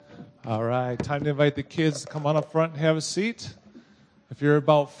All right, time to invite the kids to come on up front and have a seat. If you're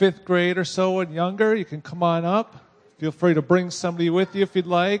about 5th grade or so and younger, you can come on up. Feel free to bring somebody with you if you'd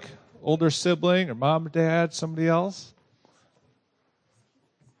like, older sibling or mom or dad, somebody else.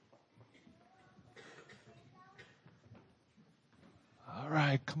 All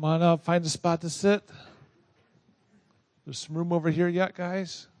right, come on up, find a spot to sit. There's some room over here yet,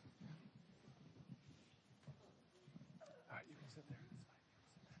 guys? All right, you can sit there.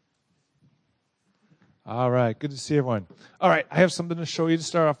 All right, good to see everyone. All right, I have something to show you to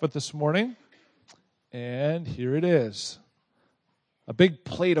start off with this morning. And here it is. A big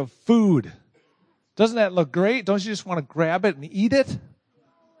plate of food. Doesn't that look great? Don't you just want to grab it and eat it?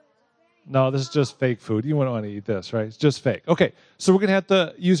 No, this is just fake food. You wouldn't want to eat this, right? It's just fake. Okay, so we're going to have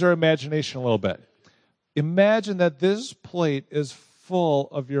to use our imagination a little bit. Imagine that this plate is full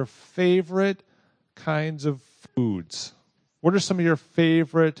of your favorite kinds of foods. What are some of your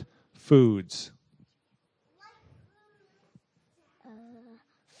favorite foods?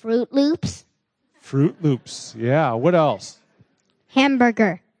 Fruit Loops. Fruit Loops. Yeah, what else?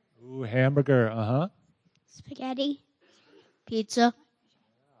 Hamburger. Ooh, hamburger. Uh-huh. Spaghetti. Pizza.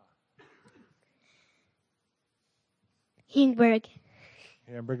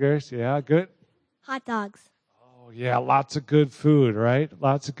 Hamburgers, yeah, good. Hot dogs. Oh, yeah, lots of good food, right?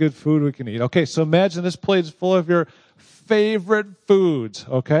 Lots of good food we can eat. Okay, so imagine this plate is full of your favorite foods,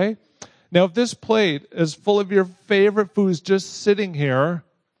 okay? Now, if this plate is full of your favorite foods just sitting here,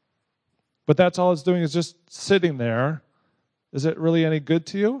 but that's all it's doing is just sitting there, is it really any good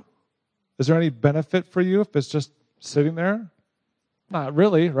to you? Is there any benefit for you if it's just sitting there? Not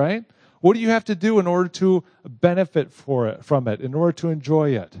really, right? What do you have to do in order to benefit from it, in order to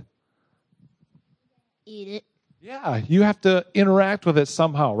enjoy it? Eat it. Yeah, you have to interact with it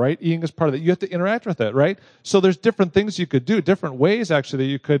somehow, right? Eating is part of it. You have to interact with it, right? So there's different things you could do, different ways actually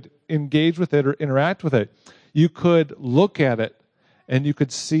that you could engage with it or interact with it. You could look at it and you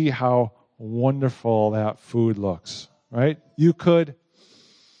could see how wonderful that food looks, right? You could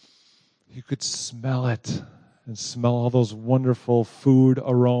smell it and smell all those wonderful food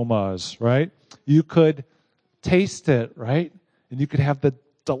aromas, right? You could taste it, right? And you could have the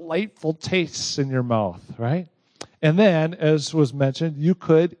delightful tastes in your mouth, right? And then, as was mentioned, you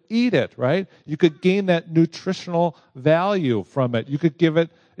could eat it, right? You could gain that nutritional value from it. It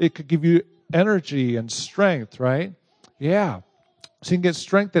could give you energy and strength, right? Yeah. So you can get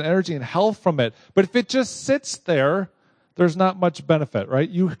strength and energy and health from it. But if it just sits there, there's not much benefit, right?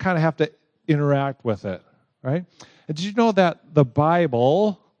 You kind of have to interact with it, right? And did you know that the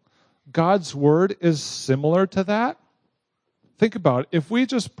Bible, God's Word, is similar to that? Think about it. If we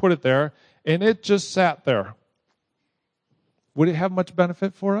just put it there and it just sat there, would it have much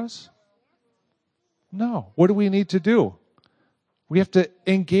benefit for us? No. What do we need to do? We have to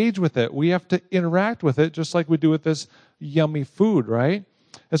engage with it. We have to interact with it just like we do with this yummy food, right?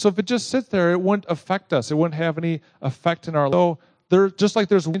 And so if it just sits there, it wouldn't affect us. It wouldn't have any effect in our life. So just like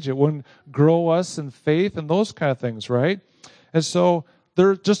there's it wouldn't grow us in faith and those kind of things, right? And so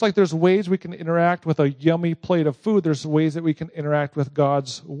just like there's ways we can interact with a yummy plate of food, there's ways that we can interact with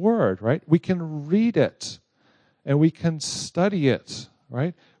God's Word, right? We can read it and we can study it,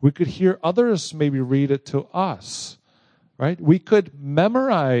 right? We could hear others maybe read it to us, right? We could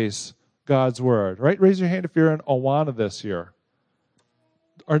memorize God's Word, right? Raise your hand if you're in Awana this year.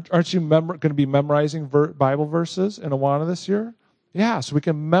 Aren't you going to be memorizing Bible verses in Awana this year? Yeah, so we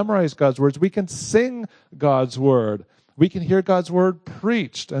can memorize God's words. We can sing God's Word. We can hear God's Word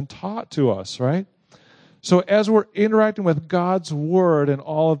preached and taught to us, right? So as we're interacting with God's Word in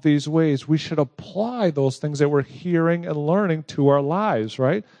all of these ways, we should apply those things that we're hearing and learning to our lives,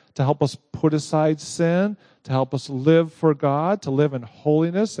 right? To help us put aside sin, to help us live for God, to live in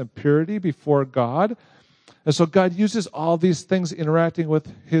holiness and purity before God. And so God uses all these things interacting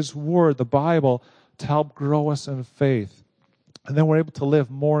with His Word, the Bible, to help grow us in faith. And then we're able to live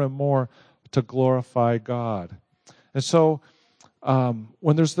more and more to glorify God. And so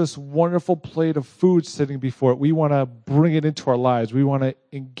when there's this wonderful plate of food sitting before it, we want to bring it into our lives. We want to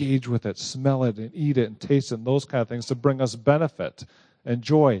engage with it, smell it, and eat it, and taste it, and those kind of things to bring us benefit and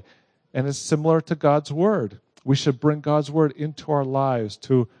joy. And it's similar to God's Word. We should bring God's Word into our lives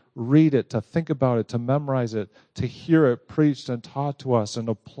to read it, to think about it, to memorize it, to hear it preached and taught to us and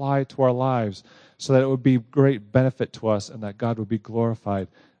apply to our lives so that it would be great benefit to us and that God would be glorified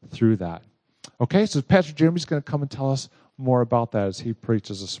through that. Okay, so Pastor Jeremy's going to come and tell us more about that as he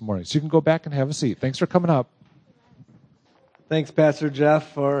preaches this morning. So you can go back and have a seat. Thanks for coming up. Thanks, Pastor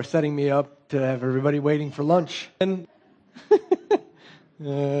Jeff, for setting me up to have everybody waiting for lunch. And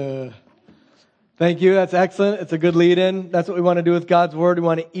thanks Thank you. That's excellent. It's a good lead-in. That's what we want to do with God's Word. We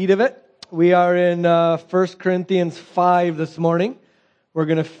want to eat of it. We are in 1 Corinthians 5 this morning. We're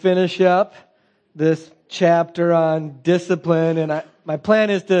going to finish up this chapter on discipline. And my plan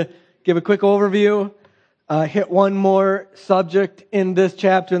is to give a quick overview, hit one more subject in this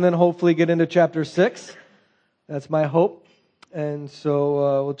chapter, and then hopefully get into chapter 6. That's my hope. And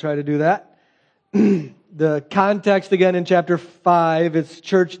so we'll try to do that. The context again in chapter 5 is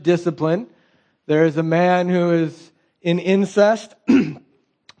church discipline. There is a man who is in incest.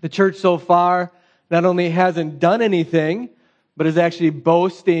 The church so far not only hasn't done anything, but is actually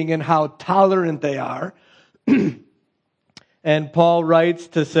boasting in how tolerant they are. And Paul writes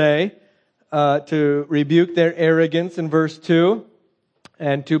to say, to rebuke their arrogance in verse 2,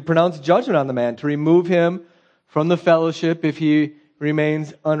 and to pronounce judgment on the man, to remove him from the fellowship if he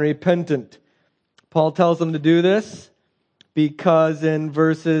remains unrepentant. Paul tells them to do this because in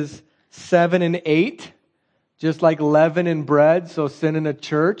verses 7 and 8, just like leaven in bread, so sin in a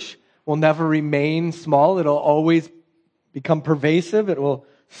church will never remain small. It'll always become pervasive. It will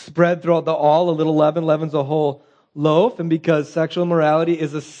spread throughout all. A little leaven leavens a whole loaf. And because sexual immorality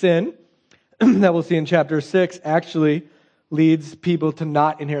is a sin that we'll see in chapter 6 actually leads people to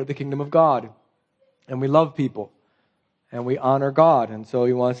not inherit the kingdom of God. And we love people. And we honor God. And so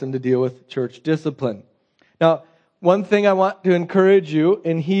he wants them to deal with church discipline. Now, one thing I want to encourage you,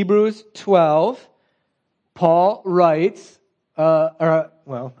 in Hebrews 12, Paul writes,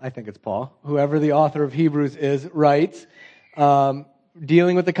 I think it's Paul, whoever the author of Hebrews is, writes,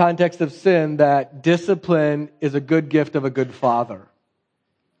 dealing with the context of sin, that discipline is a good gift of a good father.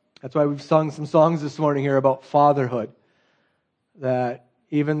 That's why we've sung some songs this morning here about fatherhood. That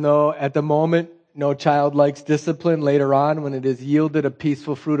even though at the moment no child likes discipline, later on when it is yielded a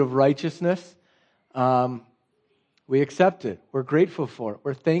peaceful fruit of righteousness, we accept it. We're grateful for it.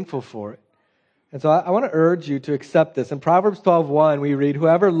 We're thankful for it. And so I want to urge you to accept this. In Proverbs 12:1, we read,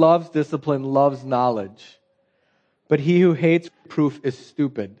 "Whoever loves discipline loves knowledge, but he who hates reproof is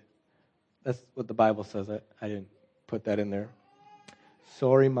stupid." That's what the Bible says. I didn't put that in there.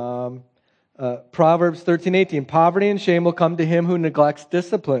 Sorry, Mom. Proverbs 13:18, "Poverty and shame will come to him who neglects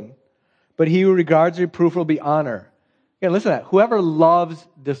discipline, but he who regards reproof will be honor." Again, listen to that. Whoever loves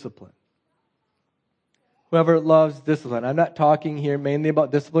discipline. Whoever loves discipline. I'm not talking here mainly about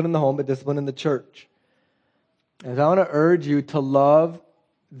discipline in the home, but discipline in the church. And I want to urge you to love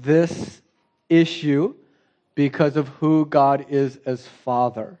this issue because of who God is as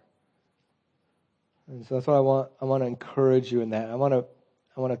Father. And so that's what I want to encourage you in that. I want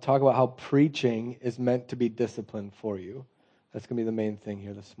to talk about how preaching is meant to be discipline for you. That's going to be the main thing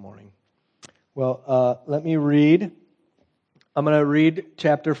here this morning. Well, let me read. I'm going to read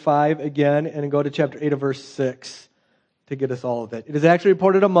chapter 5 again and go to chapter 8 of verse 6 to get us all of it. "It is actually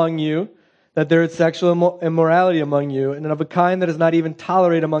reported among you that there is sexual immorality among you, and of a kind that is not even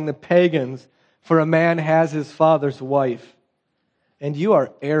tolerated among the pagans, for a man has his father's wife. And you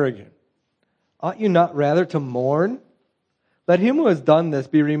are arrogant. Ought you not rather to mourn? Let him who has done this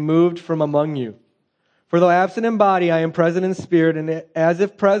be removed from among you. For though absent in body, I am present in spirit, and as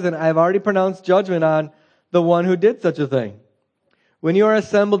if present, I have already pronounced judgment on the one who did such a thing. When you are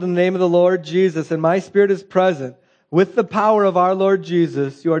assembled in the name of the Lord Jesus, and my spirit is present, with the power of our Lord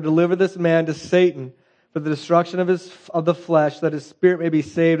Jesus, you are deliver this man to Satan for the destruction of the flesh, that his spirit may be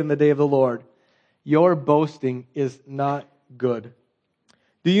saved in the day of the Lord. Your boasting is not good.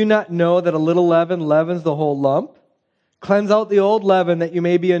 Do you not know that a little leaven leavens the whole lump? Cleanse out the old leaven, that you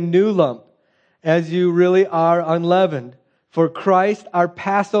may be a new lump, as you really are unleavened. For Christ, our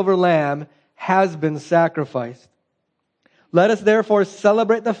Passover lamb, has been sacrificed. Let us therefore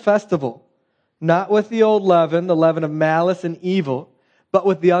celebrate the festival, not with the old leaven, the leaven of malice and evil, but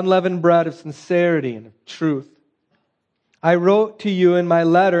with the unleavened bread of sincerity and of truth. I wrote to you in my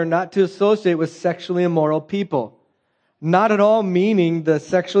letter not to associate with sexually immoral people, not at all meaning the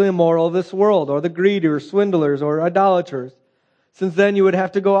sexually immoral of this world, or the greedy, or swindlers, or idolaters, since then you would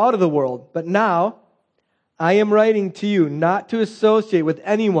have to go out of the world. But now I am writing to you not to associate with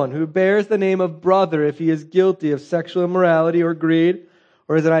anyone who bears the name of brother if he is guilty of sexual immorality or greed,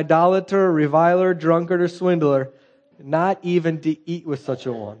 or is an idolater, or reviler, drunkard, or swindler, not even to eat with such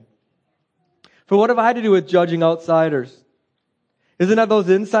a one. For what have I to do with judging outsiders? Isn't that those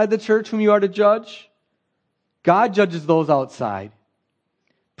inside the church whom you are to judge? God judges those outside.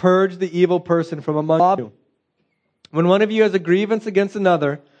 Purge the evil person from among you. When one of you has a grievance against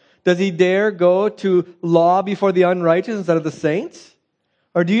another, does he dare go to law before the unrighteous instead of the saints?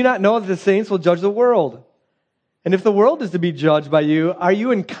 Or do you not know that the saints will judge the world? And if the world is to be judged by you, are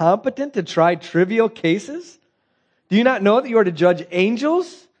you incompetent to try trivial cases? Do you not know that you are to judge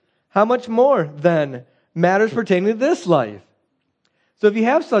angels? How much more, then, matters pertaining to this life? So if you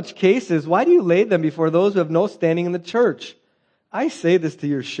have such cases, why do you lay them before those who have no standing in the church? I say this to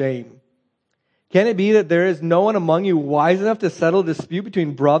your shame. Can it be that there is no one among you wise enough to settle a dispute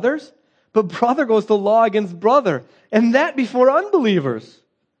between brothers? But brother goes to law against brother, and that before unbelievers.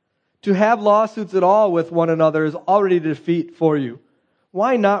 To have lawsuits at all with one another is already defeat for you.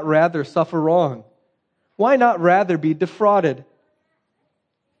 Why not rather suffer wrong? Why not rather be defrauded?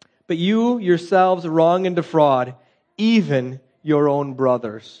 But you yourselves wrong and defraud, even your own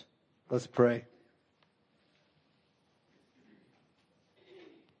brothers. Let's pray.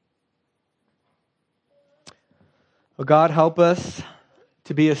 Oh God, help us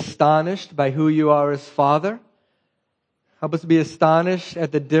to be astonished by who you are as Father. Help us to be astonished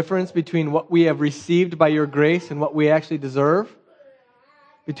at the difference between what we have received by your grace and what we actually deserve.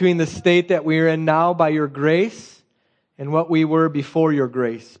 Between the state that we are in now by your grace and what we were before your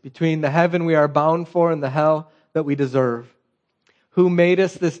grace. Between the heaven we are bound for and the hell that we deserve. Who made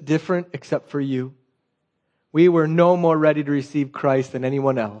us this different except for you? We were no more ready to receive Christ than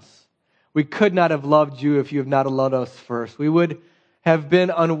anyone else. We could not have loved you if you have not loved us first. We would have been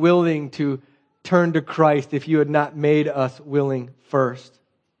unwilling to turn to Christ if you had not made us willing first.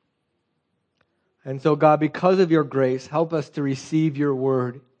 And so, God, because of your grace, help us to receive your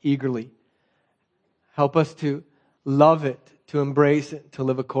word eagerly. Help us to love it, to embrace it, to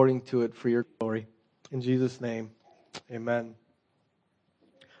live according to it for your glory. In Jesus' name, amen.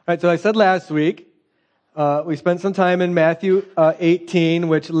 All right, so I said last week, we spent some time in Matthew 18,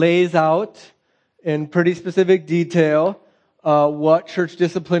 which lays out in pretty specific detail what church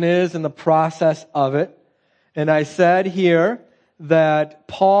discipline is and the process of it. And I said here that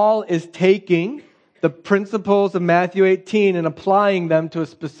Paul is taking the principles of Matthew 18 and applying them to a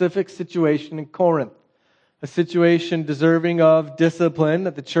specific situation in Corinth, a situation deserving of discipline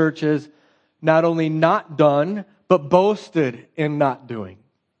that the church has not only not done, but boasted in not doing.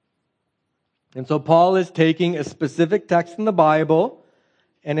 And so Paul is taking a specific text in the Bible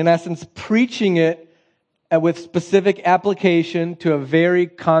and in essence preaching it with specific application to a very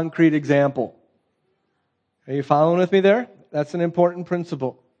concrete example. Are you following with me there? That's an important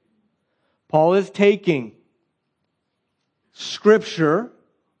principle. Paul is taking Scripture,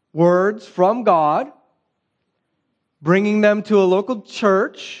 words from God, bringing them to a local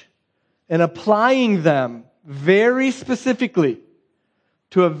church, and applying them very specifically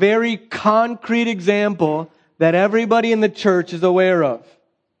to a very concrete example that everybody in the church is aware of.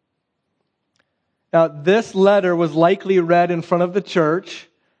 Now, this letter was likely read in front of the church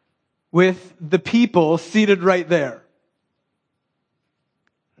with the people seated right there.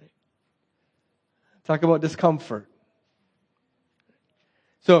 Talk about discomfort.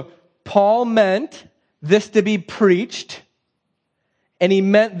 So, Paul meant this to be preached, and he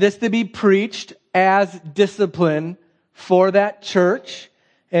meant this to be preached as discipline for that church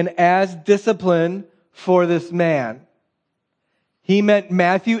and as discipline for this man. He meant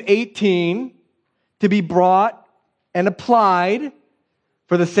Matthew 18 to be brought and applied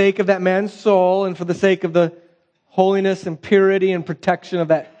for the sake of that man's soul and for the sake of the holiness and purity and protection of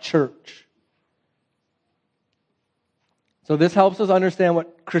that church. So this helps us understand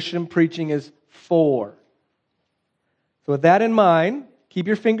what Christian preaching is for. So with that in mind, keep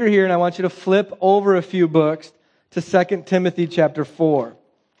your finger here and I want you to flip over a few books to 2 Timothy chapter 4.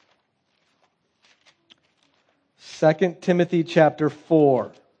 2 Timothy chapter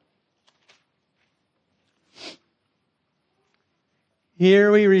 4.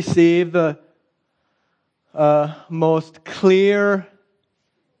 Here we receive the most clear,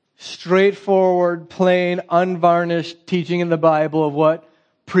 straightforward, plain, unvarnished teaching in the Bible of what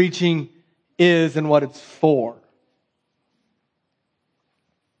preaching is and what it's for.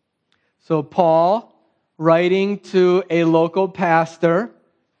 So Paul, writing to a local pastor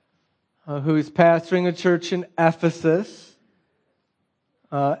who's pastoring a church in Ephesus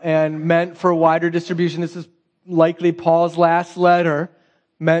and meant for wider distribution. This is likely Paul's last letter,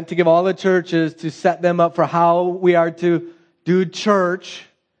 meant to give all the churches to set them up for how we are to do church.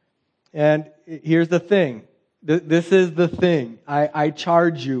 And here's the thing. This is the thing. I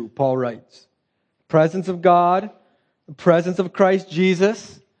charge you, Paul writes. Presence of God, the presence of Christ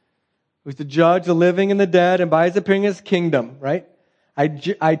Jesus, who's to judge the living and the dead, and by his appearing in his kingdom, right?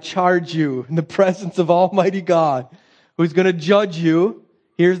 I charge you in the presence of Almighty God, who's going to judge you.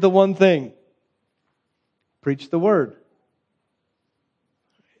 Here's the one thing. Preach the word.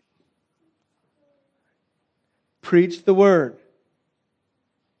 Preach the word.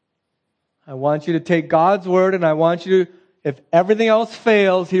 I want you to take God's word and I want you to, if everything else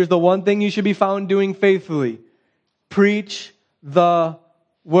fails, here's the one thing you should be found doing faithfully. Preach the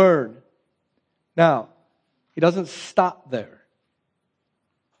word. Now, he doesn't stop there.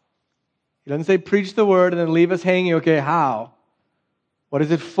 He doesn't say preach the word and then leave us hanging. Okay, how? What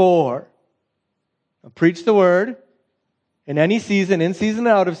is it for? Now, preach the word in any season, in season,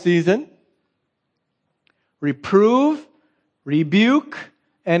 out of season. Reprove, rebuke,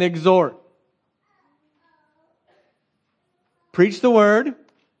 and exhort. Preach the word.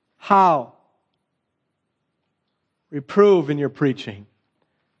 How? Reprove in your preaching.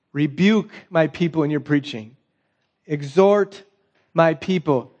 Rebuke my people in your preaching. Exhort my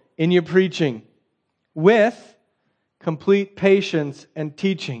people in your preaching with complete patience and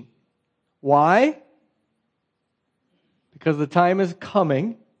teaching. Why? Because the time is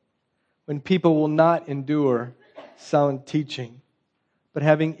coming when people will not endure sound teaching, but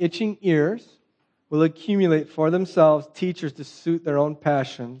having itching ears will accumulate for themselves teachers to suit their own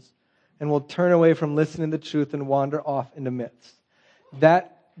passions and will turn away from listening to the truth and wander off into myths.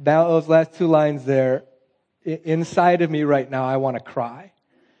 Those last two lines there, inside of me right now, I want to cry.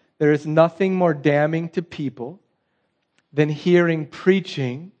 There is nothing more damning to people than hearing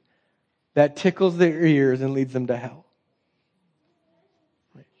preaching that tickles their ears and leads them to hell.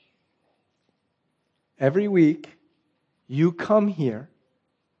 Every week, you come here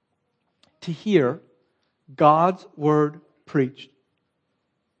to hear God's word preached.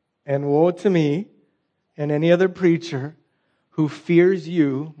 And woe to me and any other preacher who fears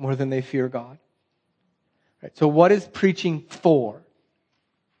you more than they fear God. Right, so what is preaching for?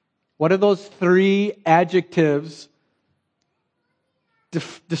 What are those three adjectives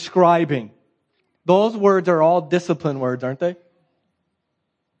describing? Those words are all discipline words, aren't they?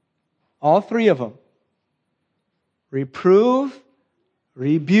 All three of them. Reprove,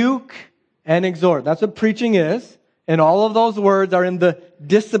 rebuke, and exhort. That's what preaching is. And all of those words are in the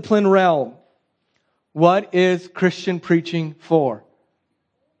discipline realm. What is Christian preaching for?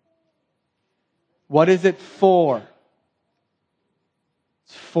 What is it for?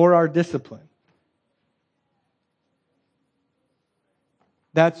 It's for our discipline.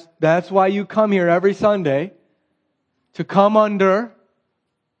 That's why you come here every Sunday, to come under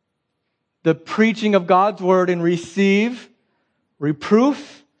the preaching of God's word and receive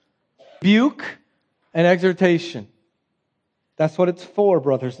reproof, rebuke, and exhortation. That's what it's for,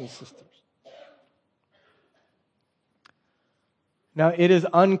 brothers and sisters. Now, it is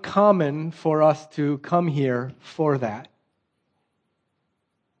uncommon for us to come here for that.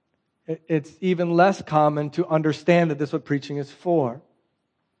 It's even less common to understand that this is what preaching is for.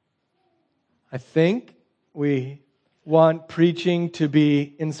 I think we want preaching to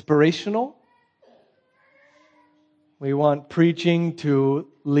be inspirational. We want preaching to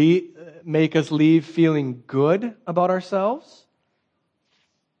make us leave feeling good about ourselves.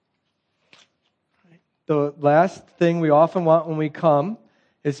 The last thing we often want when we come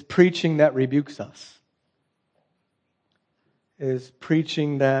is preaching that rebukes us. Is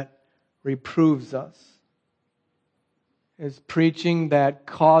preaching that reproves us. Is preaching that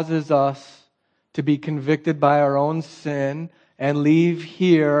causes us to be convicted by our own sin and leave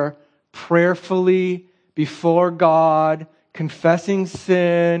here prayerfully before God, confessing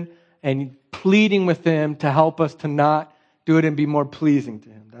sin and pleading with Him to help us to not do it and be more pleasing to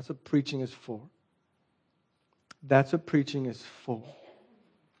Him. That's what preaching is for. That's what preaching is for.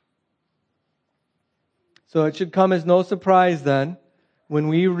 So it should come as no surprise then when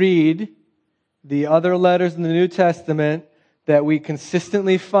we read the other letters in the New Testament that we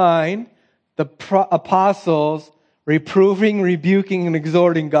consistently find the apostles reproving, rebuking, and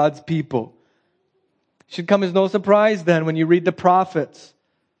exhorting God's people. It should come as no surprise then when you read the prophets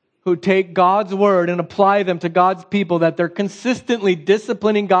who take God's word and apply them to God's people, that they're consistently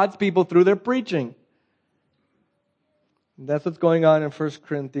disciplining God's people through their preaching. And that's what's going on in 1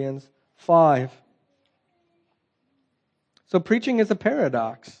 Corinthians 5. So preaching is a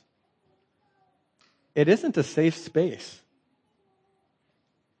paradox. It isn't a safe space.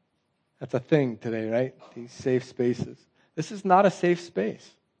 That's a thing today, right? These safe spaces. This is not a safe space.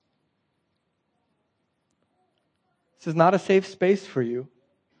 This is not a safe space for you.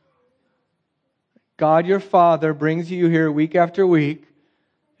 God, your Father, brings you here week after week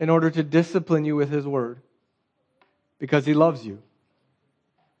in order to discipline you with His word because He loves you.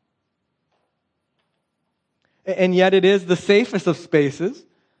 And yet it is the safest of spaces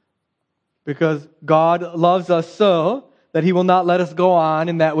because God loves us so that He will not let us go on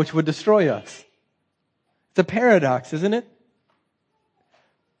in that which would destroy us. It's a paradox, isn't it?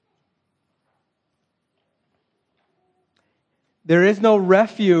 There is no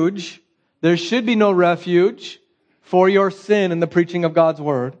refuge. There should be no refuge for your sin in the preaching of God's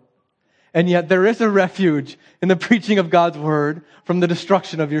word. And yet there is a refuge in the preaching of God's word from the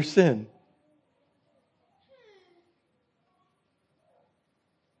destruction of your sin.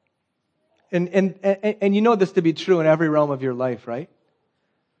 And you know this to be true in every realm of your life, right?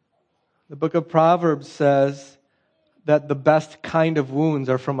 The book of Proverbs says that the best kind of wounds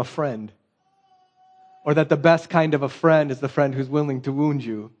are from a friend. Or that the best kind of a friend is the friend who's willing to wound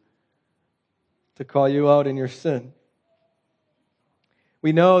you, to call you out in your sin.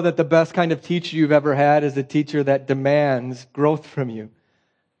 We know that the best kind of teacher you've ever had is a teacher that demands growth from you,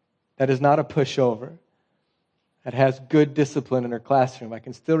 that is not a pushover, that has good discipline in her classroom. I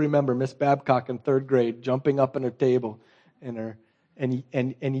can still remember Miss Babcock in 3rd grade jumping up on her table and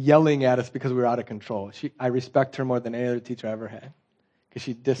yelling at us because we were out of control. I respect her more than any other teacher I ever had because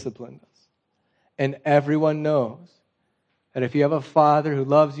she disciplined us. And everyone knows that if you have a father who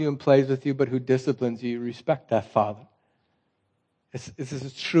loves you and plays with you but who disciplines you, you respect that father. This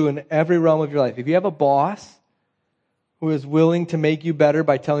is true in every realm of your life. If you have a boss who is willing to make you better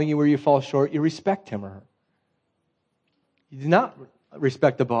by telling you where you fall short, you respect him or her. You do not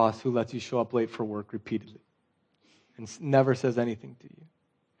respect the boss who lets you show up late for work repeatedly and never says anything to you.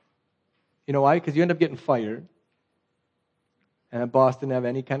 You know why? Because you end up getting fired, and that boss didn't have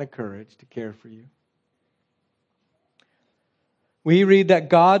any kind of courage to care for you. We read that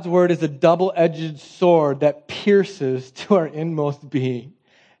God's word is a double-edged sword that pierces to our inmost being,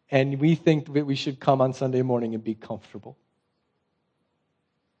 and we think that we should come on Sunday morning and be comfortable.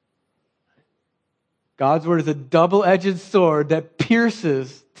 God's word is a double-edged sword that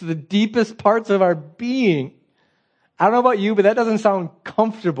pierces to the deepest parts of our being. I don't know about you, but that doesn't sound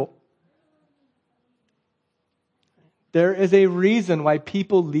comfortable. There is a reason why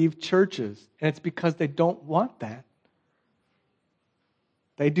people leave churches, and it's because they don't want that.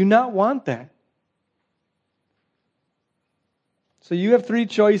 They do not want that. So you have 3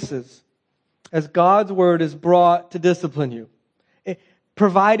 choices as God's word is brought to discipline you.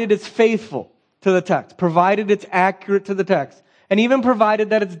 Provided it's faithful to the text, provided it's accurate to the text, and even provided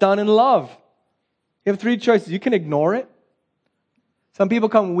that it's done in love. You have 3 choices. You can ignore it. Some people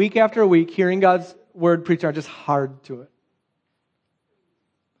come week after week hearing God's word preached are just hard to it.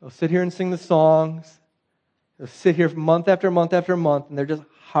 They'll sit here and sing the songs. They'll sit here month after month after month, and they're just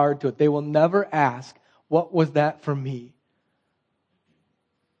hard to it. They will never ask, what was that for me?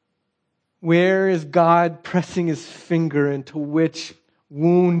 Where is God pressing his finger into which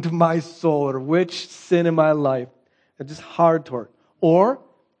wound my soul or which sin in my life? They're just hard to it. Or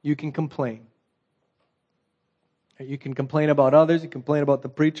you can complain. You can complain about others. You can complain about the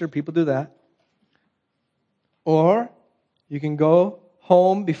preacher. People do that. Or you can go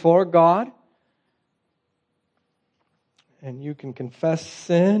home before God and you can confess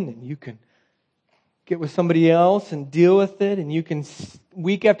sin and you can get with somebody else and deal with it, and you can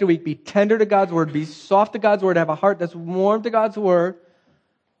week after week be tender to God's word, be soft to God's word, have a heart that's warm to God's word,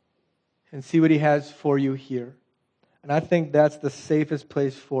 and see what he has for you here. And I think that's the safest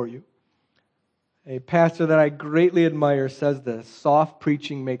place for you. A pastor that I greatly admire says this: soft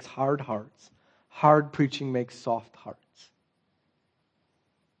preaching makes hard hearts. Hard preaching makes soft hearts.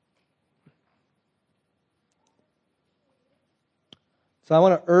 So I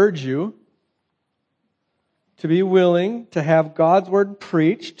want to urge you to be willing to have God's word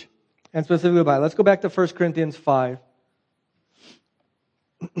preached, and specifically by. Let's go back to 1 Corinthians 5.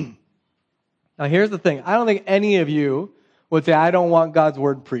 Now here's the thing. I don't think any of you would say, I don't want God's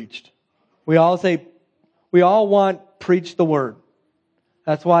word preached. We all want preach the word.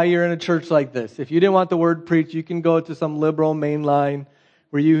 That's why you're in a church like this. If you didn't want the word preached, you can go to some liberal mainline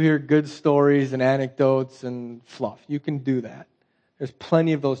where you hear good stories and anecdotes and fluff. You can do that. There's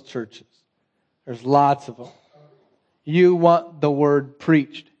plenty of those churches. There's lots of them. You want the word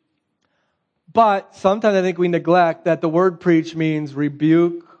preached. But sometimes I think we neglect that the word preach means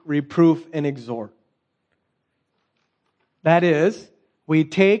rebuke, reproof, and exhort. That is, we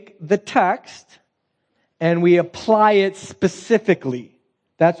take the text and we apply it specifically.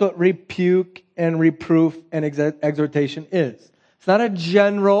 That's what rebuke and reproof and exhortation is. It's not a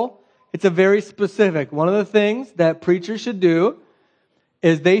general, it's a very specific. One of the things that preachers should do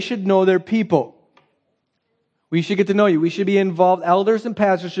is they should know their people. We should get to know you. We should be involved. Elders and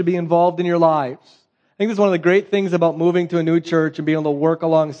pastors should be involved in your lives. I think this is one of the great things about moving to a new church and being able to work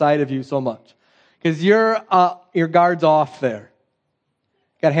alongside of you so much. Because your guard's off there.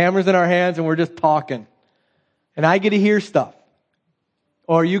 Got hammers in our hands and we're just talking. And I get to hear stuff.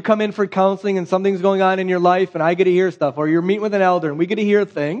 Or you come in for counseling and something's going on in your life and I get to hear stuff. Or you're meeting with an elder and we get to hear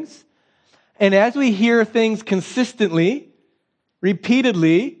things. And as we hear things consistently,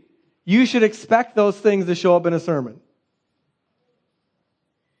 repeatedly, you should expect those things to show up in a sermon.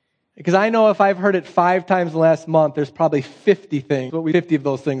 Because I know if I've heard it 5 times in the last month, there's probably 50 of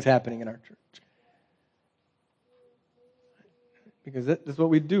those things happening in our church. Because this is what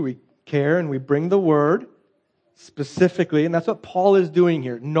we do. We care and we bring the word specifically, and that's what Paul is doing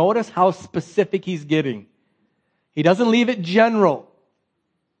here. Notice how specific he's getting. He doesn't leave it general.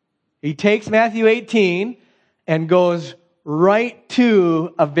 He takes Matthew 18 and goes right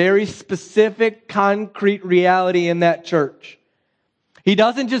to a very specific, concrete reality in that church. He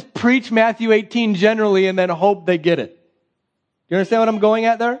doesn't just preach Matthew 18 generally and then hope they get it. You understand what I'm going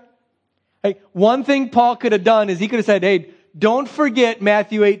at there? Hey, one thing Paul could have done is he could have said, hey, don't forget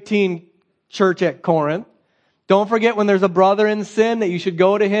Matthew 18, church at Corinth. Don't forget when there's a brother in sin that you should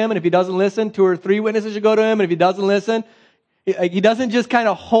go to him, and if he doesn't listen, 2 or 3 witnesses should go to him, and if he doesn't listen, he doesn't just kind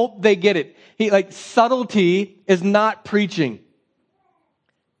of hope they get it. Subtlety is not preaching.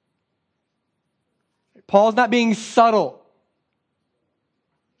 Paul's not being subtle.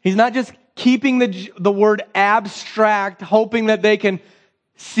 He's not just keeping the word abstract, hoping that they can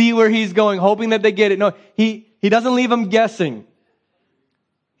see where he's going, hoping that they get it. No, he doesn't leave them guessing.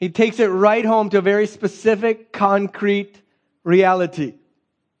 He takes it right home to a very specific, concrete reality.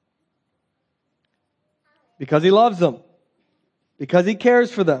 Because he loves them. Because he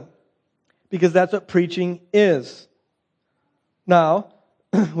cares for them. Because that's what preaching is. Now,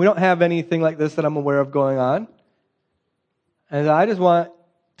 we don't have anything like this that I'm aware of going on. And I just want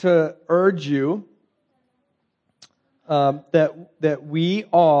to urge you that we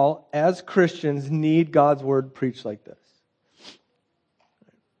all, as Christians, need God's word preached like this.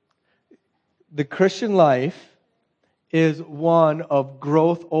 The Christian life is one of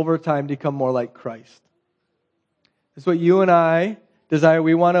growth over time to become more like Christ. That's what you and I desire.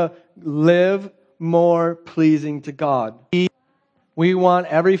 We want to live more pleasing to God. We want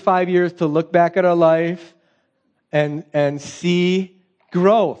every 5 years to look back at our life and see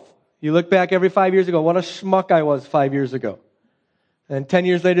growth. You look back every 5 years ago, what a schmuck I was 5 years ago. And 10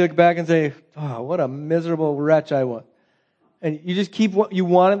 years later, you look back and say, oh, what a miserable wretch I was. And you just keep what you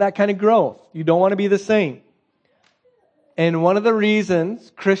wanted, that kind of growth. You don't want to be the same. And one of the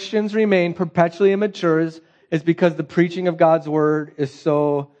reasons Christians remain perpetually immature is because the preaching of God's word is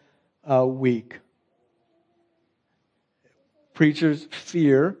so weak. Preachers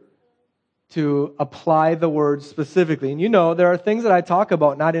fear to apply the word specifically. And you know, there are things that I talk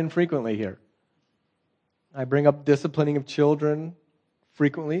about not infrequently here. I bring up disciplining of children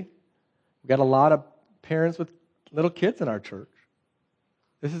frequently. We've got a lot of parents with little kids in our church.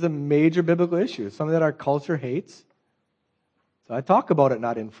 This is a major biblical issue. It's something that our culture hates. So I talk about it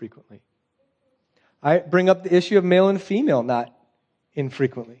not infrequently. I bring up the issue of male and female not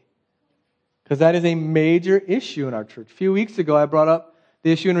infrequently. Because that is a major issue in our church. A few weeks ago, I brought up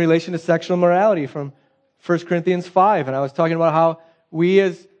the issue in relation to sexual morality from 1 Corinthians 5. And I was talking about how we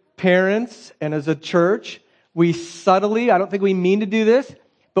as parents and as a church, we subtly, I don't think we mean to do this,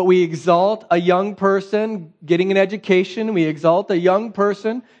 but we exalt a young person getting an education. We exalt a young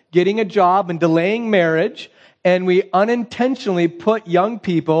person getting a job and delaying marriage. And we unintentionally put young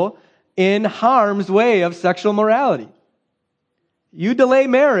people in harm's way of sexual morality. You delay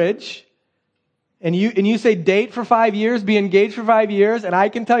marriage, and you say date for 5 years, be engaged for 5 years, and I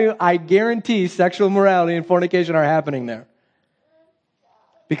can tell you, I guarantee sexual morality and fornication are happening there.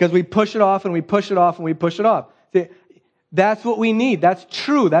 Because we push it off and we push it off and we push it off. See, that's what we need. That's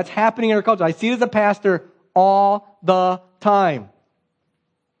true. That's happening in our culture. I see it as a pastor all the time.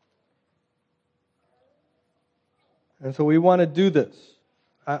 And so we want to do this.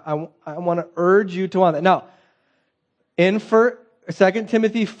 I want to urge you to want that. Now, in 2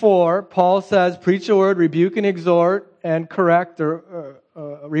 Timothy 4, Paul says, preach the word, rebuke and exhort, and correct or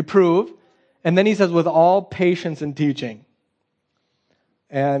reprove. And then he says, with all patience and teaching.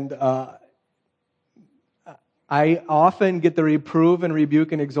 And I often get the reprove and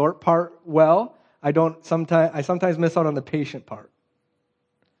rebuke and exhort part well. I sometimes miss out on the patient part.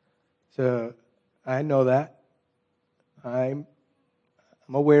 So I know that. I'm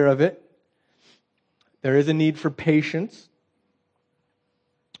aware of it. There is a need for patience.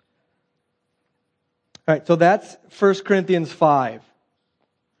 All right, so that's 1 Corinthians 5.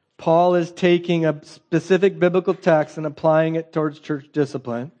 Paul is taking a specific biblical text and applying it towards church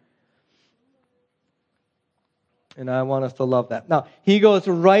discipline. And I want us to love that. Now, he goes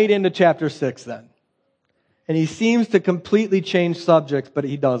right into chapter 6 then. And he seems to completely change subjects, but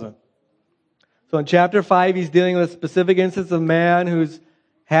he doesn't. So in chapter 5, he's dealing with a specific instance of a man who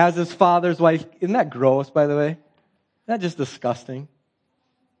has his father's wife. Isn't that gross, by the way? Isn't that just disgusting?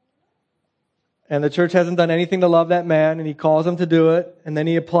 And the church hasn't done anything to love that man, and he calls him to do it. And then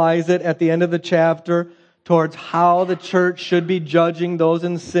he applies it at the end of the chapter towards how the church should be judging those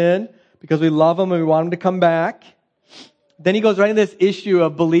in sin because we love them and we want them to come back. Then he goes right into this issue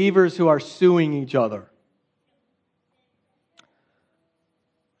of believers who are suing each other.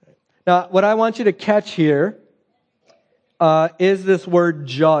 Now, what I want you to catch here is this word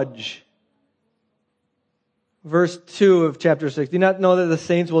judge. Verse 2 of chapter 6. Do you not know that the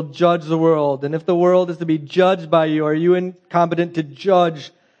saints will judge the world? And if the world is to be judged by you, are you incompetent to judge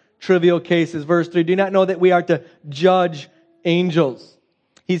trivial cases? Verse 3. Do you not know that we are to judge angels?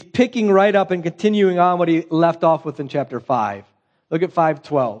 He's picking right up and continuing on what he left off with in chapter 5. Look at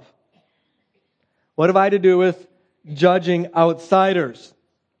 5:12. What have I to do with judging outsiders?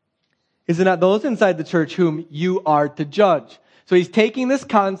 Is it not those inside the church whom you are to judge? So he's taking this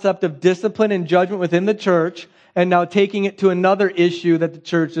concept of discipline and judgment within the church and now taking it to another issue that the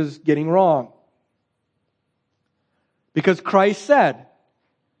church is getting wrong. Because Christ said,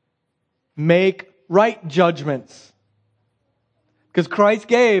 make right judgments. Because Christ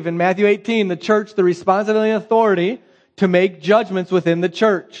gave in Matthew 18 the church the responsibility and authority to make judgments within the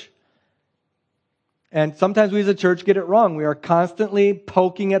church. And sometimes we as a church get it wrong. We are constantly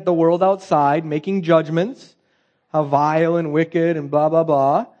poking at the world outside, making judgments, how vile and wicked and blah, blah,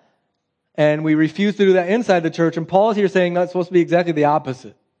 blah. And we refuse to do that inside the church. And Paul is here saying that's supposed to be exactly the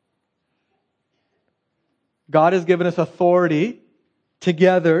opposite. God has given us authority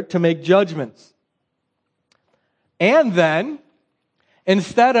together to make judgments. And then,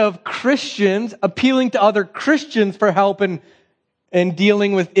 instead of Christians appealing to other Christians for help in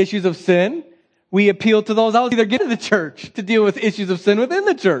dealing with issues of sin, we appeal to those outside the church to deal with issues of sin within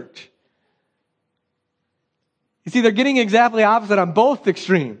the church. You see, they're getting exactly opposite on both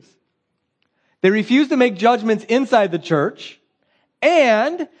extremes. They refuse to make judgments inside the church,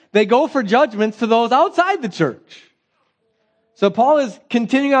 and they go for judgments to those outside the church. So Paul is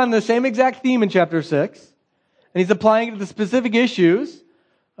continuing on the same exact theme in chapter 6, and he's applying it to the specific issues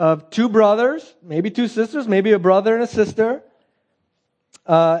of two brothers, maybe two sisters, maybe a brother and a sister,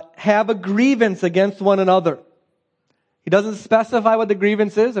 have a grievance against one another. He doesn't specify what the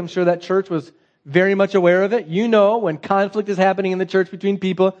grievance is. I'm sure that church was very much aware of it. You know, when conflict is happening in the church between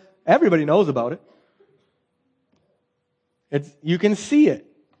people, everybody knows about it. You can see it.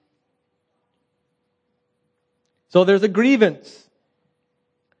 So there's a grievance.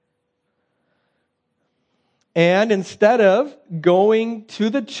 And instead of going to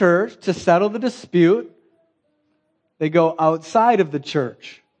the church to settle the dispute, they go outside of the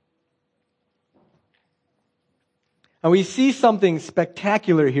church. And we see something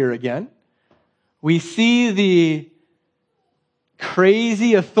spectacular here again. We see the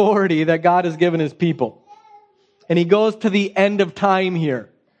crazy authority that God has given his people. And he goes to the end of time here.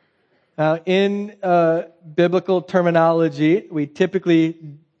 In biblical terminology, we typically,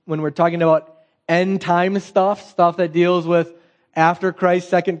 when we're talking about end time stuff that deals with after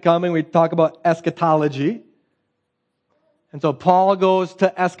Christ's second coming, we talk about eschatology. And so Paul goes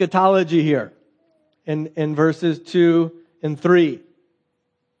to eschatology here in verses 2 and 3.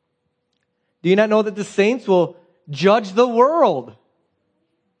 Do you not know that the saints will judge the world?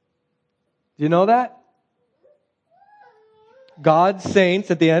 Do you know that? God's saints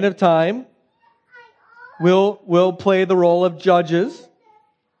at the end of time will play the role of judges.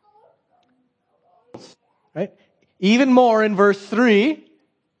 Right? Even more in verse 3,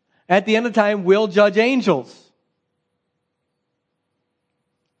 at the end of time will judge angels.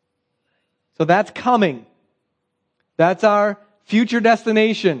 So that's coming. That's our future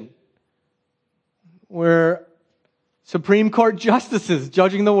destination. We're Supreme Court justices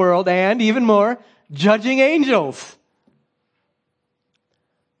judging the world and, even more, judging angels.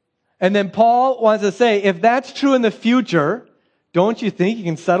 And then Paul wants to say, if that's true in the future, don't you think you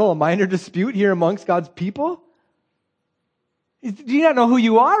can settle a minor dispute here amongst God's people? Do you not know who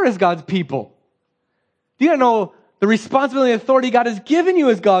you are as God's people? Do you not know the responsibility and authority God has given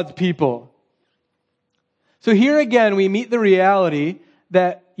you as God's people? So here again, we meet the reality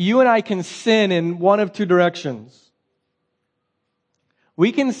that you and I can sin in one of two directions.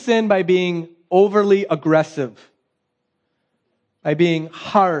 We can sin by being overly aggressive, by being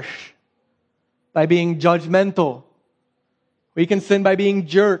harsh, by being judgmental. We can sin by being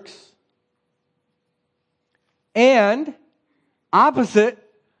jerks. And, opposite,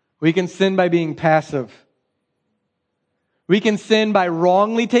 we can sin by being passive. We can sin by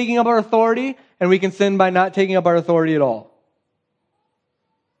wrongly taking up our authority, and we can sin by not taking up our authority at all.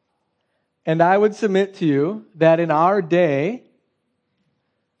 And I would submit to you that in our day,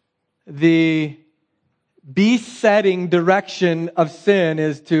 the besetting direction of sin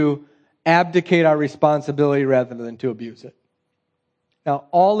is to abdicate our responsibility rather than to abuse it. Now,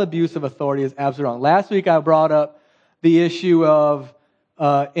 all abuse of authority is absolutely wrong. Last week I brought up the issue of,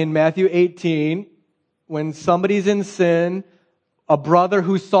 in Matthew 18, when somebody's in sin, a brother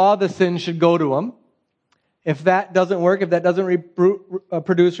who saw the sin should go to him. If that doesn't work, if that doesn't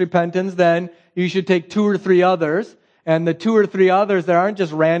produce repentance, then you should take 2 or 3 others. And the 2 or 3 others, there aren't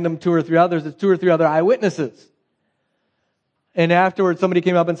just random 2 or 3 others, it's 2 or 3 other eyewitnesses. And afterwards, somebody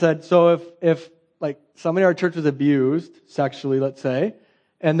came up and said, so if like somebody in our church was abused sexually, let's say,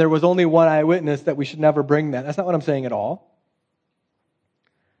 and there was only one eyewitness, that we should never bring that. That's not what I'm saying at all.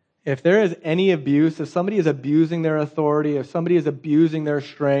 If there is any abuse, if somebody is abusing their authority, if somebody is abusing their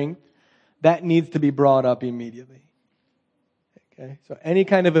strength, that needs to be brought up immediately. Okay? So any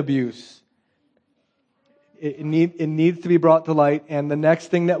kind of abuse, it needs to be brought to light. And the next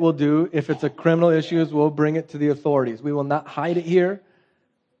thing that we'll do, if it's a criminal issue, is we'll bring it to the authorities. We will not hide it here.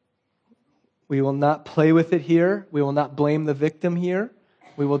 We will not play with it here. We will not blame the victim here.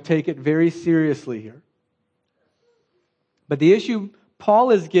 We will take it very seriously here. But the issue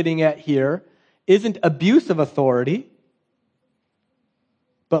Paul is getting at here isn't abuse of authority,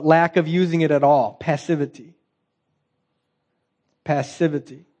 but lack of using it at all. Passivity.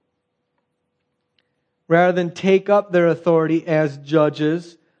 Passivity. Rather than take up their authority as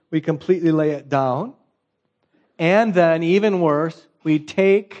judges, we completely lay it down. And then, even worse, we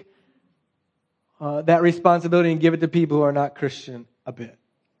take that responsibility and give it to people who are not Christian a bit.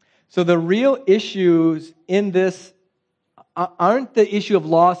 So the real issues in this aren't the issue of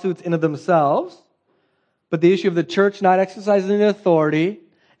lawsuits in of themselves, but the issue of the church not exercising authority,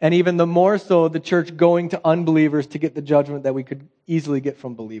 and even the more so, the church going to unbelievers to get the judgment that we could easily get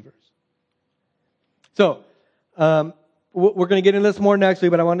from believers. So, we're going to get into this more next week,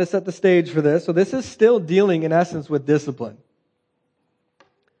 but I wanted to set the stage for this. So this is still dealing, in essence, with discipline.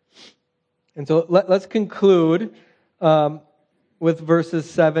 And so let's conclude with verses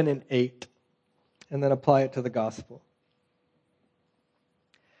 7 and 8, and then apply it to the gospel.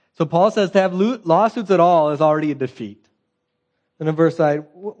 So Paul says to have lawsuits at all is already a defeat. And in verse 9,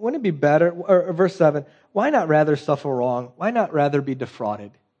 wouldn't it be better, or verse 7, why not rather suffer wrong? Why not rather be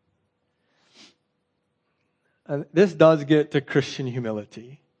defrauded? This does get to Christian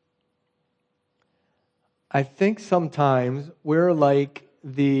humility. I think sometimes we're like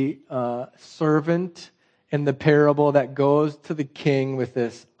the servant in the parable that goes to the king with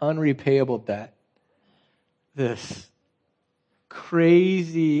this unrepayable debt, this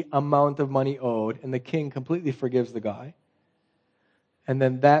crazy amount of money owed, and the king completely forgives the guy. And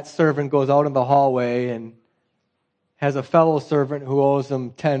then that servant goes out in the hallway and has a fellow servant who owes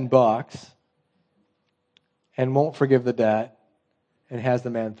him $10 and won't forgive the debt and has the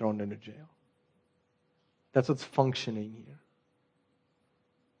man thrown into jail. That's what's functioning here.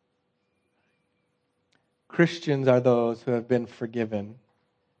 Christians are those who have been forgiven.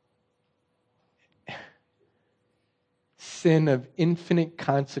 Sin of infinite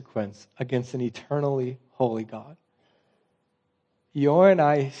consequence against an eternally holy God. Your and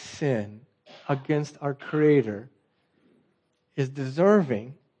I sin against our Creator is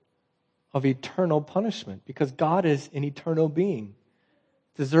deserving of eternal punishment because God is an eternal being.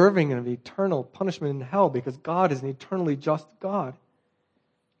 Deserving of eternal punishment in hell because God is an eternally just God.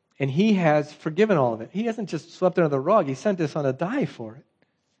 And He has forgiven all of it. He hasn't just swept under the rug. He sent His Son to die for it.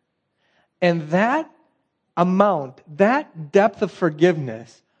 And that amount, that depth of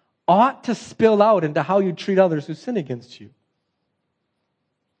forgiveness ought to spill out into how you treat others who sin against you.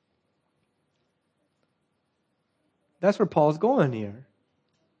 That's where Paul's going here.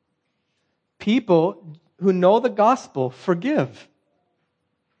 People who know the gospel forgive.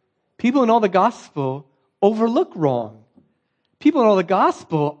 People who know the gospel overlook wrong. People who know the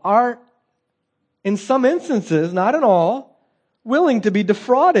gospel are, in some instances, not in all, willing to be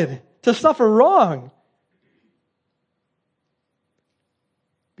defrauded, to suffer wrong.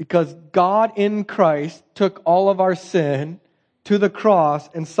 Because God in Christ took all of our sin to the cross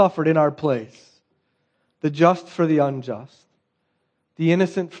and suffered in our place. The just for the unjust. The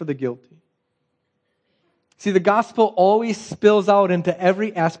innocent for the guilty. See, the gospel always spills out into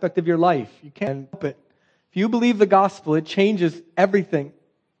every aspect of your life. You can't help it. If you believe the gospel, it changes everything.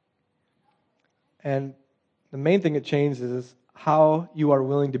 And the main thing it changes is how you are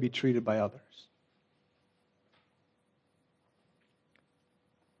willing to be treated by others.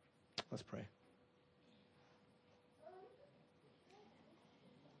 Let's pray.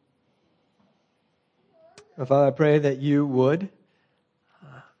 Father, I pray that you would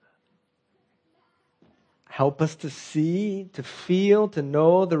help us to see, to feel, to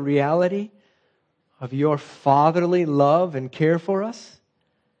know the reality of your fatherly love and care for us.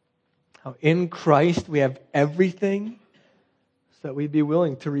 How in Christ we have everything so that we'd be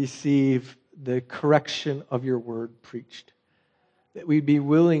willing to receive the correction of your word preached, that we'd be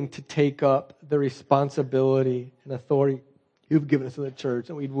willing to take up the responsibility and authority you've given us in the church,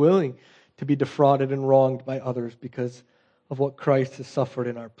 and we'd be willing to be defrauded and wronged by others because of what Christ has suffered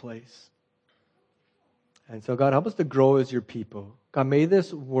in our place. And so, God, help us to grow as your people. God, may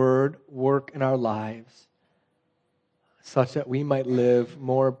this word work in our lives such that we might live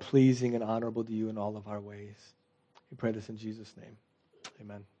more pleasing and honorable to you in all of our ways. We pray this in Jesus' name.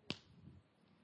 Amen.